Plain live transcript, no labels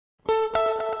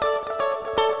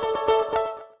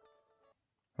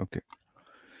Okay,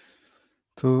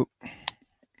 तो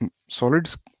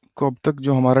solids को अब तक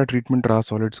जो हमारा ट्रीटमेंट रहा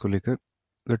सॉलिड्स को लेकर,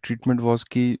 द ट्रीटमेंट वाज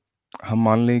कि हम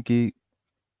मान लें कि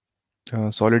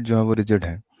सॉलिड जो है वो रिजिड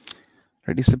है,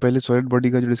 राइट। इससे पहले सॉलिड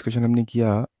बॉडी का जो डिस्कशन हमने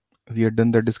किया, we had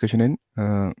done that discussion in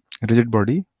rigid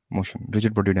body motion,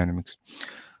 rigid body dynamics.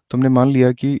 तो हमने मान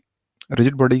लिया कि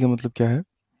रिजिड बॉडी का मतलब क्या है,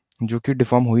 जो कि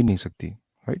डिफॉर्म हो ही नहीं सकती,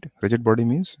 right. Rigid body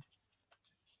means,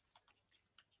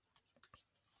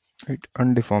 right,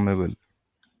 अनडिफॉर्मेबल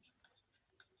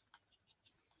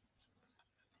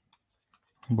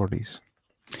bodies.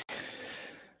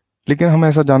 लेकिन हम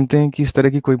ऐसा जानते हैं कि इस तरह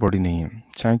की कोई बॉडी नहीं है,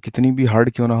 चाहे कितनी भी हार्ड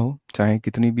क्यों ना हो, चाहे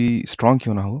कितनी भी स्ट्रांग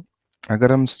क्यों ना हो,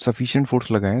 अगर हम सफिशिएंट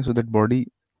फोर्स लगाएं सो दैट बॉडी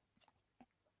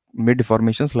में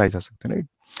डिफॉर्मेशंस लाए जा सकते हैं, right.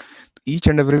 Each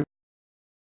and every,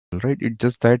 right, it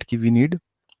just that कि we need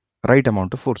right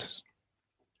amount of forces,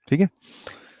 ठीक है।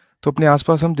 तो अपने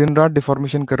आसपास हम दिन रात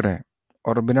डिफॉर्मेशन कर रहे हैं,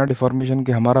 और बिना डिफॉर्मेशन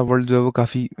के हमारा वर्ल्ड जो है वो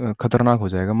काफ़ी खतरनाक हो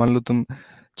जाएगा। मान लो तुम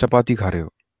चपाती खा रहे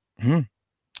हो, हम्म,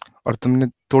 और तुमने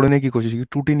तोड़ने की कोशिश की,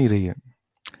 टूट ही नहीं रही है।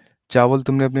 चावल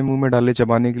तुमने अपने मुंह में डाले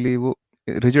चबाने के लिए, वो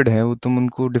रिजिड है, वो तुम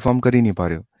उनको डिफॉर्म कर ही नहीं पा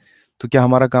रहे हो, तो क्या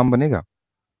हमारा काम बनेगा?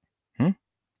 हम्म,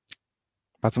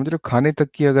 बात समझ रहे हो? खाने तक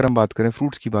की अगर हम बात करें,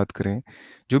 फ्रूट्स की बात करें,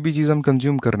 जो भी चीज़ हम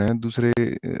कंज्यूम कर रहे हैं दूसरे,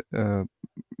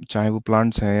 चाहे वो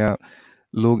प्लांट्स हैं या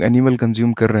लोग एनिमल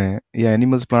कंज्यूम कर रहे हैं, या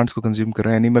एनिमल्स प्लांट्स को कंज्यूम कर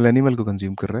रहे हैं, एनिमल एनिमल को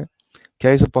कंज्यूम कर रहे हैं,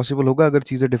 क्या ये सब पॉसिबल होगा अगर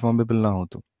चीज़ें डिफॉर्मेबल ना हो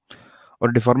तो?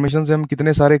 और डिफॉर्मेशन से हम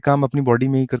कितने सारे काम अपनी बॉडी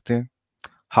में ही करते हैं।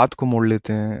 हाथ को मोड़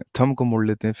लेते हैं, थंब को मोड़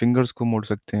लेते हैं, फिंगर्स को मोड़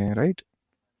सकते हैं, राइट।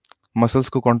 मसल्स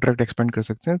को कॉन्ट्रैक्ट एक्सपेंड कर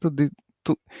सकते हैं।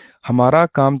 तो हमारा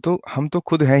काम तो, हम तो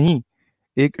खुद हैं ही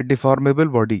एक डिफॉर्मेबल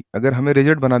बॉडी। अगर हमें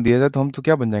रिजिड बना दिया जाए तो हम तो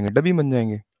क्या बन जाएंगे? डबी बन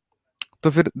जाएंगे। तो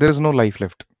फिर there is no life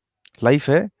left. Life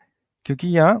है क्योंकि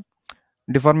यहाँ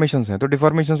डिफॉर्मेशंस हैं, तो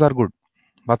डिफॉर्मेशंस आर गुड।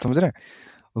 बात समझ रहे हैं?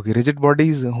 ओके, रिजिड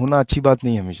बॉडीज होना अच्छी बात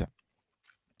नहीं है हमेशा।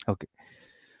 ओके,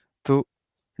 तो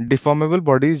डिफॉर्मेबल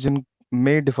बॉडीज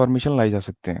जिनमें डिफॉर्मेशन लाई जा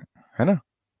सकते हैं, है ना।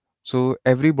 So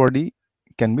every body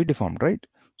can be deformed, right.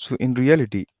 So in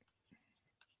reality,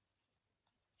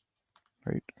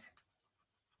 right,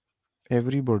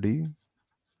 every body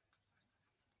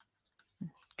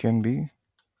can be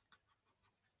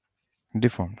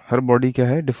deformed. Her body क्या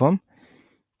है? डिफॉर्म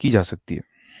की जा सकती है।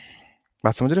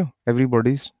 बात समझ रहे हो? Every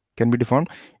bodies can be deformed,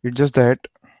 it just that,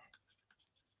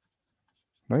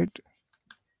 right,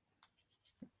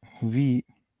 we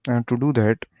to do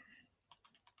that,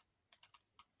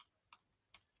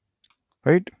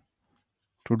 right,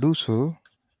 to do so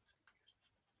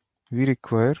we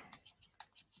require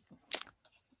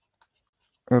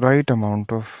a right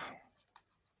amount of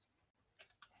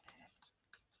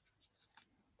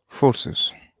forces,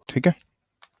 ठीक है।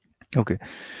 ओके,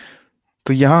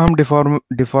 तो यहाँ हम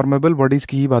डिफॉर्मेबल बॉडीज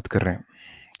की ही बात कर रहे हैं,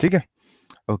 ठीक है।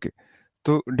 ओके,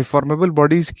 तो डिफॉर्मेबल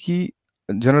बॉडीज की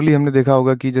जनरली हमने देखा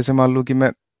होगा कि जैसे मान लो कि मैं,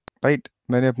 राइट,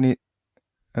 मैंने अपनी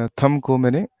थंब को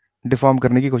मैंने डिफॉर्म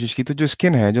करने की कोशिश की, तो जो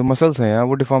स्किन है, जो मसल्स हैं यहाँ,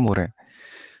 वो डिफॉर्म हो रहे हैं।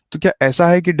 तो क्या ऐसा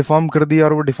है कि डिफॉर्म कर दिया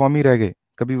और वो डिफॉर्म ही रह गए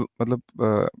कभी?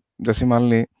 मतलब जैसे मान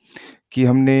लें कि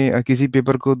हमने किसी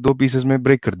पेपर को दो पीसेस में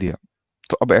ब्रेक कर दिया,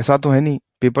 तो अब ऐसा तो है नहीं,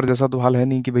 पेपर जैसा तो हाल है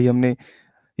नहीं कि भाई हमने,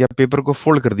 या पेपर को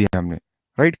फोल्ड कर दिया हमने,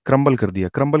 राइट, क्रम्बल कर दिया,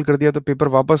 क्रम्बल कर दिया तो पेपर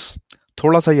वापस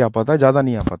थोड़ा सा ही आ पाता है, ज़्यादा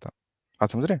नहीं आ पाता। आप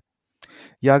समझ रहे हैं?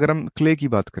 या अगर हम क्ले की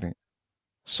बात करें,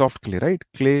 सॉफ्ट क्ले, राइट,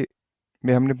 क्ले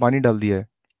में हमने पानी डाल दिया है,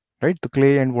 राइट, तो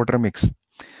क्ले एंड वाटर मिक्स।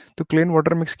 तो क्ले एंड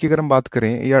वाटर मिक्स की अगर हम बात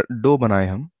करें, या डो बनाए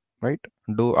हम, राइट,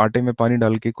 डो, आटे में पानी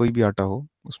डाल के, कोई भी आटा हो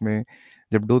उसमें,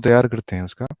 जब डो तैयार करते हैं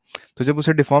उसका, तो जब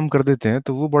उसे डिफॉर्म कर देते हैं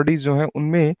तो वो बॉडीज जो है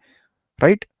उनमें,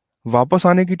 राइट, वापस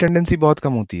आने की टेंडेंसी बहुत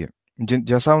कम होती है।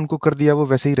 जैसा उनको कर दिया वो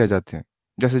वैसे ही रह जाते हैं,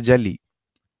 जैसे जेली,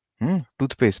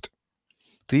 टूथपेस्ट।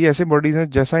 तो ये ऐसे बॉडीज हैं,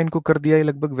 जैसा इनको कर दिया ये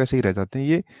लगभग वैसे ही रह जाते हैं,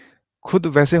 ये खुद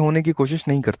वैसे होने की कोशिश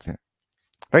नहीं करते हैं,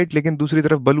 राइट। लेकिन दूसरी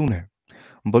तरफ बलून है,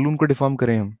 बलून को डिफॉर्म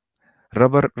करें हम,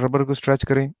 रबर रबर को स्ट्रेच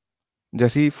करें,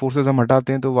 जैसी फोर्सेस हम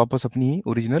हटाते हैं तो वापस अपनी ही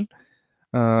ओरिजिनल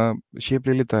शेप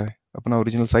ले लेता है, अपना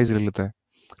ओरिजिनल साइज ले लेता है,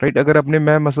 राइट। अगर अपने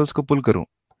मैं मसल्स को पुल करूं,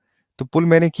 तो पुल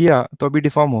मैंने किया तो अभी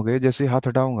डिफॉर्म हो गए, जैसे हाथ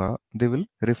हटाऊंगा दे विल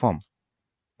रिफॉर्म।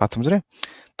 बात समझ रहे हैं?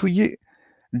 तो ये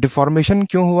डिफॉर्मेशन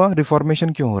क्यों हुआ,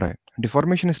 रिफॉर्मेशन क्यों हो रहा है?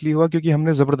 डिफॉर्मेशन इसलिए हुआ क्योंकि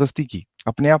हमने जबरदस्ती की,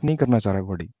 अपने आप नहीं करना चाह रहा है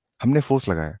बॉडी, हमने फोर्स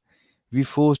लगाया, we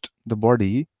forced the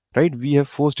body, right, we have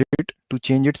forced it to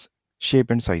change its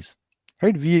shape and size,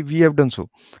 right, we have done so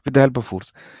with the help of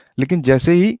force. लेकिन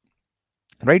जैसे ही,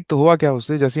 राइट, तो हुआ क्या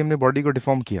उससे, जैसे ही हमने बॉडी को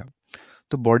डिफॉर्म किया,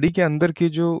 तो बॉडी के अंदर के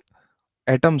जो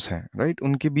एटम्स हैं, राइट,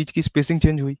 उनके बीच की स्पेसिंग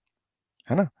चेंज हुई,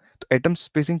 है ना। तो एटम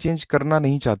स्पेसिंग चेंज करना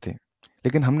नहीं चाहते,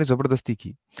 लेकिन हमने जबरदस्ती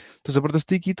की। तो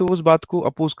जबरदस्ती की तो उस बात को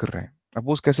अपोज कर रहे हैं।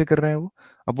 अपोज कैसे कर रहे हैं वो?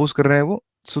 अपोज कर रहे हैं वो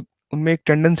उनमें एक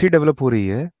टेंडेंसी डेवलप हो रही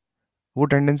है, वो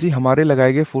टेंडेंसी हमारे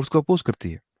लगाए गए फोर्स को अपोज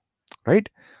करती है, राइट।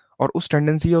 और उस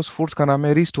टेंडेंसी या उस फोर्स का नाम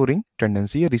है रिस्टोरिंग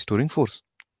टेंडेंसी या रिस्टोरिंग फोर्स,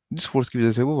 जिस फोर्स की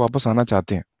वजह से वो वापस आना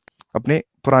चाहते हैं अपने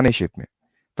पुराने शेप में,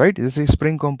 राइट। जैसे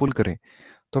स्प्रिंग को हम पुल करें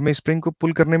तो हमें स्प्रिंग को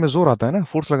पुल करने में जोर आता है ना,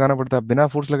 फोर्स लगाना पड़ता है, बिना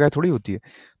फोर्स लगाए थोड़ी होती है।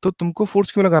 तो तुमको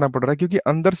फोर्स क्यों लगाना पड़ रहा है? क्योंकि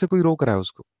अंदर से कोई रोक रहा है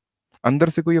उसको, अंदर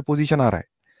से कोई अपोजिशन आ रहा है।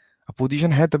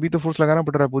 अपोजिशन है तभी तो फोर्स लगाना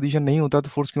पड़ रहा है, अपोजिशन नहीं होता तो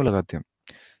फोर्स क्यों लगाते हैं?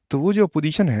 तो वो जो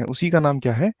अपोजिशन है उसी का नाम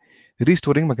क्या है?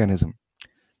 Restoring mechanism.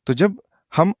 तो जब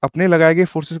हम अपने लगाए गए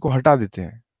फोर्सेस को हटा देते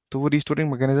हैं तो वो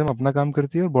रिस्टोरिंग मैकेनिज्म अपना काम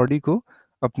करती है और बॉडी को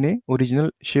अपने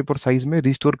ओरिजिनल शेप और साइज में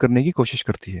रिस्टोर करने की कोशिश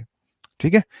करती है,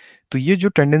 ठीक है। तो ये जो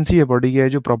टेंडेंसी है बॉडी की है,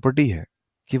 जो प्रॉपर्टी है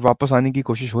कि वापस आने की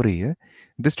कोशिश हो रही है,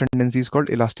 this tendency is called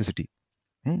elasticity.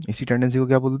 इसी टेंडेंसी को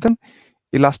क्या बोलते हैं?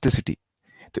 इलास्टिसिटी।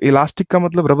 तो इलास्टिक का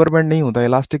मतलब रबर बैंड नहीं होता,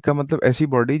 इलास्टिक का मतलब ऐसी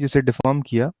बॉडी जिसे डिफॉर्म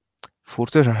किया,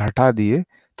 फोर्सेस हटा दिए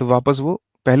तो वापस वो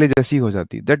पहले जैसी हो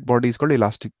जाती है, that body is called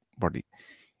elastic body.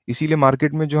 इसीलिए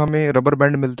मार्केट में जो हमें रबर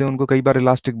बैंड मिलते हैं उनको कई बार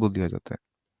इलास्टिक बोल दिया जाता है।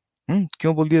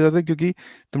 क्यों बोल दिया जाता है? क्योंकि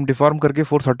तुम डिफॉर्म करके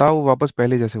फोर्स हटाओ वो वापस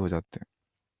पहले जैसे हो जाते हैं।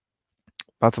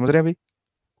 बात समझ रहे हैं भाई?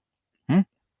 हम्म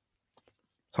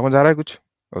समझ आ रहा है कुछ?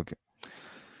 ओके।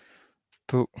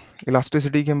 तो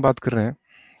इलास्टिसिटी की हम बात कर रहे हैं,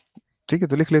 ठीक है।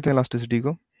 तो लिख लेते हैं इलास्टिसिटी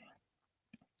को।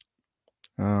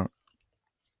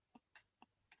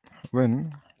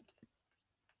 When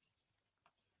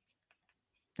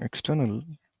external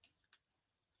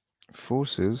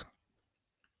forces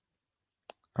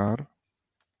are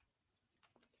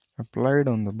applied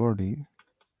on the body,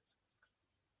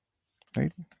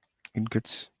 right, it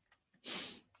gets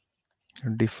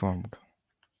deformed,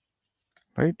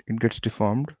 right, it gets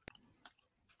deformed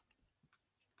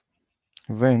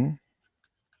when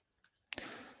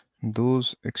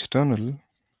those external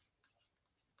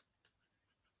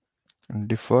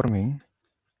deforming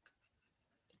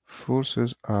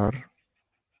forces are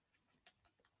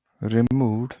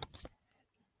removed,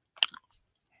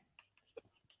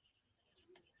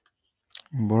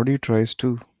 body tries to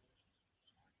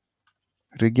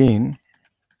regain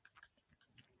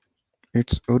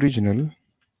its original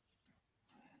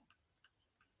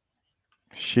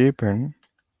shape and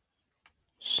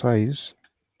size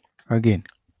again,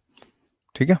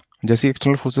 ठीक है। जैसे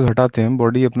external forces हटाते हैं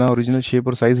body अपना original shape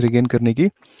और size regain करने की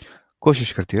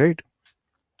कोशिश करती है, right.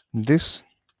 This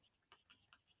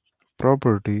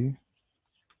property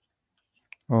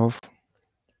of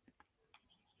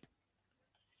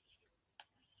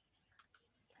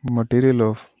material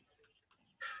of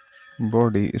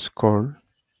body is called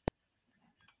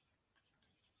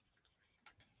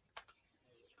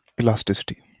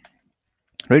elasticity,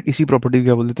 right. इसी प्रॉपर्टी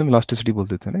क्या बोल देते हैं? इलास्टिसिटी बोल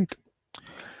देते हैं, राइट।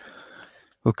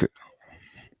 ओके।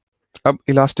 अब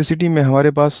इलास्टिसिटी में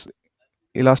हमारे पास,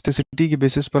 इलास्टिसिटी के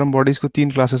बेसिस पर हम बॉडीज को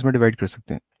 3 क्लासेस में डिवाइड कर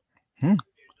सकते हैं। हम्म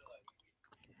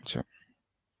अच्छा।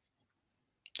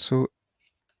 So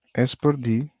as per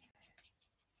the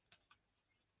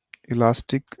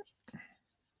elastic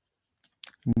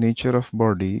nature of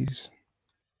bodies,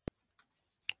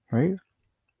 right,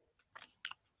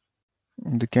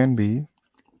 they can be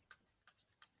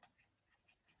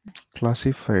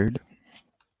classified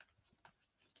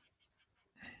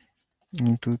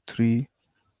into 3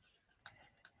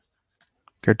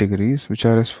 categories which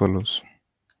are as follows.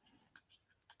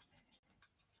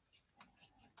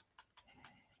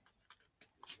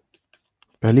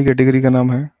 पहली कैटेगरी का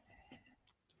नाम है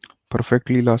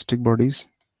परफेक्टली इलास्टिक बॉडीज,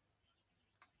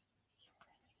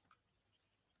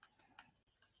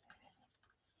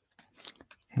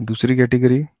 दूसरी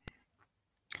कैटेगरी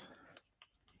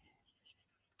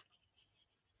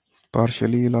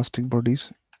पार्शियली इलास्टिक बॉडीज,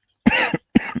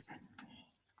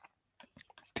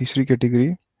 तीसरी कैटेगरी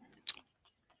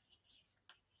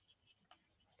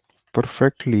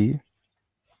परफेक्टली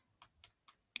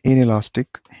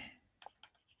इनइलास्टिक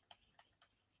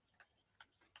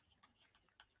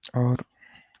और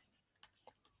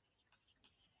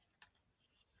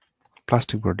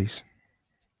प्लास्टिक बॉडीज,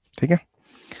 ठीक है।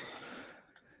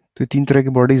 तो ये 3 तरह की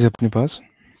बॉडीज है अपने पास।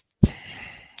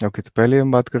 ओके, तो पहले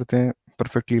हम बात करते हैं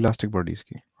परफेक्टली इलास्टिक बॉडीज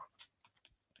की।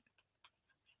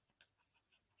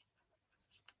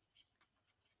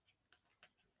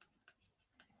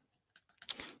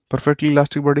 परफेक्टली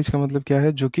इलास्टिक बॉडीज का मतलब क्या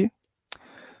है? जो कि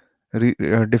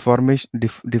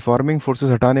डिफॉर्मिंग फोर्सेस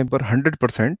हटाने पर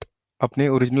 100% अपने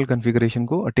ओरिजिनल कॉन्फ़िगरेशन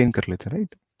को अटेन कर लेते हैं,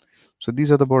 right. So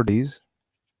these are the bodies,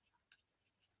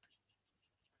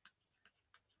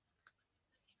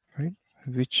 right,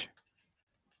 which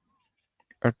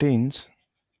attains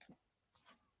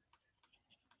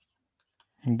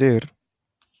their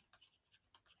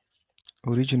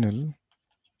original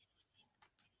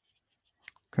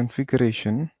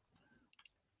configuration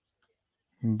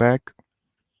back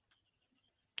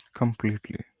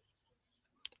completely,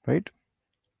 right?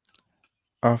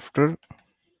 After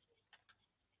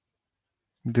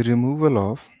the removal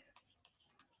of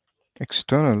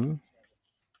external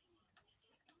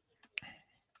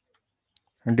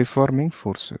deforming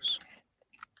forces.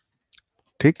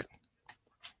 ठीक.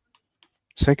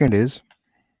 Second is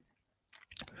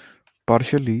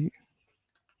partially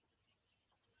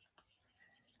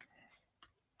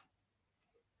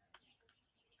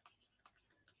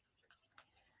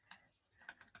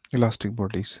elastic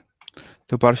bodies.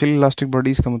 तो partially elastic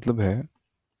bodies का मतलब है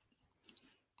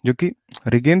जो कि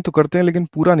रिगेन तो करते हैं लेकिन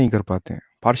पूरा नहीं कर पाते हैं,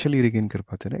 पार्शियली रिगेन कर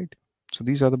पाते हैं, right? So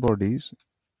these are the bodies,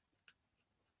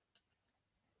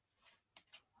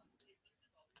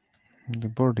 the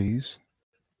bodies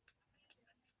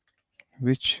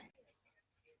which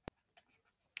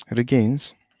regains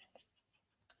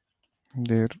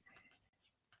their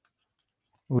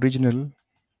original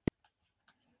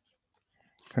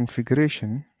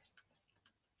configuration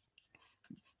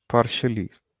partially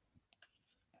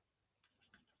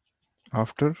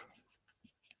after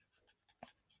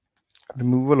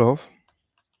removal of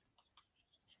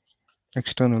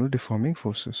external deforming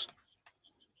forces.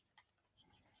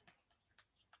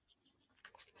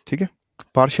 ठीक है,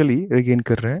 पार्शियली रिगेन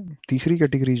कर रहे हैं. तीसरी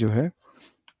कैटेगरी जो है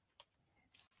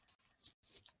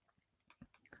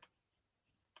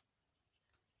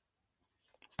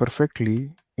परफेक्टली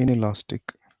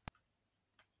इनइलास्टिक.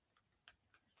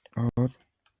 और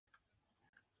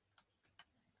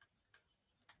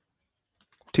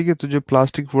ठीक है, तो जो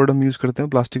प्लास्टिक वर्ड हम यूज करते हैं,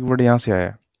 प्लास्टिक वर्ड यहाँ से आया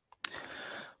है.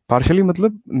 पार्शियली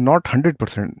मतलब not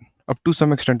 100%, up to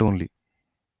some extent only,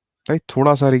 right?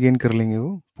 थोड़ा सा रिगेन कर लेंगे,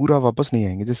 वो पूरा वापस नहीं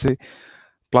आएंगे. जैसे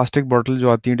प्लास्टिक बॉटल जो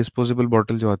आती हैं, डिस्पोजेबल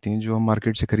बॉटल जो आती हैं, जो हम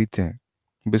मार्केट से खरीदते हैं,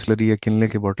 बिस्लरी या किनले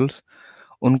के बॉटल्स,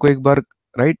 उनको एक बार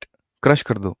राइट क्रश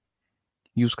कर दो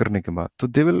यूज करने के बाद, तो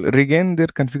they will regain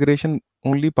there configuration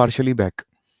only partially back,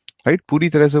 right? पूरी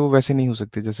तरह से वो वैसे नहीं हो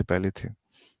सकते जैसे पहले थे.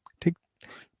 ठीक.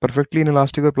 परफेक्टली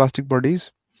इनइलास्टिक और plastic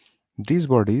bodies, these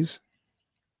bodies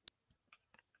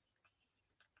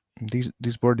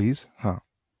these bodies, हाँ,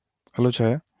 hello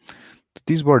Chhaya.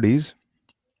 These bodies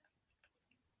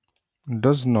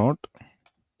does not,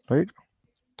 right,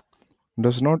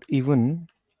 does not even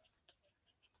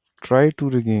try to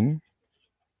regain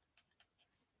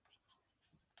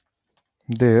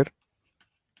their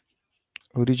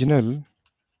original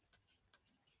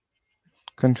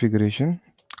configuration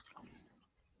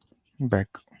back.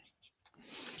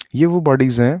 ये वो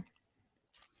बॉडीज हैं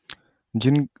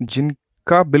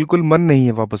जिनका बिल्कुल मन नहीं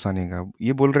है वापस आने का.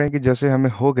 ये बोल रहे हैं कि जैसे हमें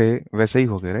हो गए वैसे ही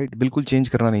हो गए, राइट? बिल्कुल चेंज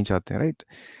करना नहीं चाहते हैं, राइट?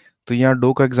 तो यहाँ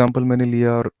डो का एग्जांपल मैंने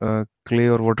लिया और क्ले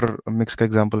और वाटर मिक्स का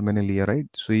एग्जांपल मैंने लिया, राइट?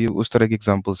 सो ये उस तरह के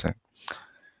एग्जांपल्स हैं.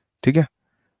 ठीक है.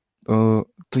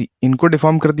 तो इनको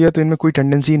डिफॉर्म कर दिया तो इनमें कोई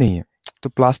टेंडेंसी नहीं है. तो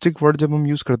प्लास्टिक वर्ड जब हम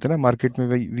यूज करते हैं ना मार्केट में,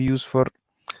 we use for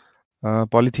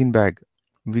polythene bag,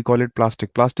 we call it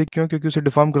plastic. Plastic क्यों? क्योंकि उसे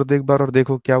डिफॉर्म कर दो एक बार और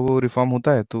देखो क्या वो रिफॉर्म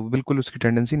होता है, तो बिल्कुल उसकी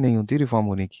टेंडेंसी नहीं होती रिफॉर्म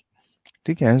होने की.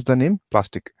 ठीक है, हेंस द नेम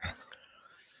प्लास्टिक.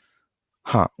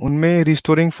 हाँ, उनमें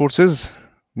रिस्टोरिंग फोर्सेस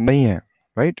नहीं है,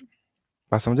 राइट?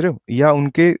 बात समझ रहे हो? या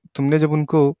उनके तुमने जब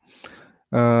उनको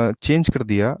चेंज कर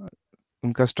दिया,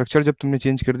 उनका स्ट्रक्चर जब तुमने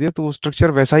चेंज कर दिया, तो वो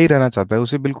स्ट्रक्चर वैसा ही रहना चाहता है,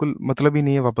 उसे बिल्कुल मतलब ही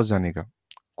नहीं है वापस जाने का,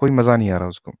 कोई मज़ा नहीं आ रहा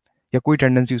उसको, या कोई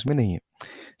टेंडेंसी उसमें नहीं है.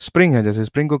 स्प्रिंग है, जैसे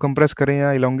स्प्रिंग को कंप्रेस करें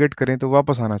या इलोंगेट करें तो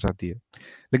वापस आना चाहती है.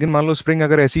 लेकिन मान लो स्प्रिंग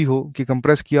अगर ऐसी हो कि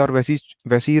कंप्रेस किया और वैसी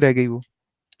वैसी ही रह गई वो,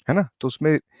 है ना, तो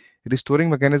उसमें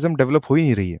रिस्टोरिंग मैकेनिज्म डेवलप हो ही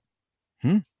नहीं रही है.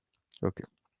 ओके.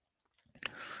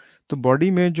 तो बॉडी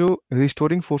में जो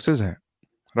रिस्टोरिंग फोर्सेस हैं,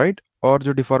 राइट, और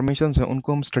जो डिफॉर्मेशंस हैं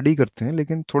उनको हम स्टडी करते हैं,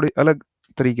 लेकिन थोड़े अलग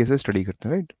तरीके से स्टडी करते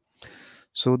हैं, right?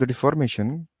 So the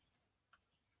deformation,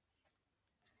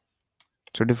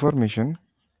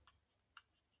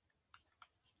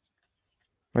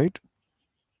 right,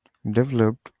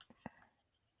 developed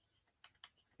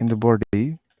in the body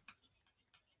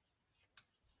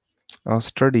are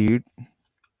studied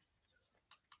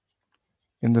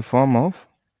in the form of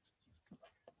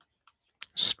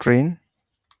strain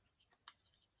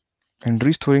and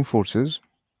restoring forces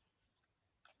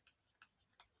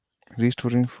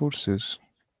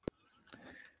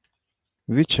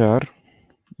which are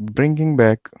bringing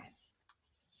back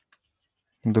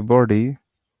the body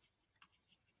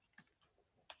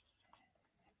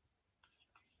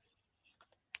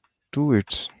to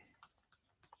its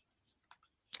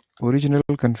original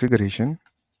configuration,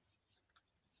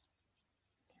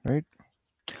 right,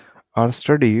 are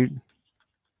studied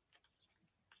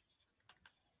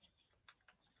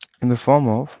in the form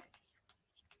of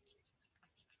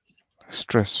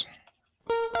stress.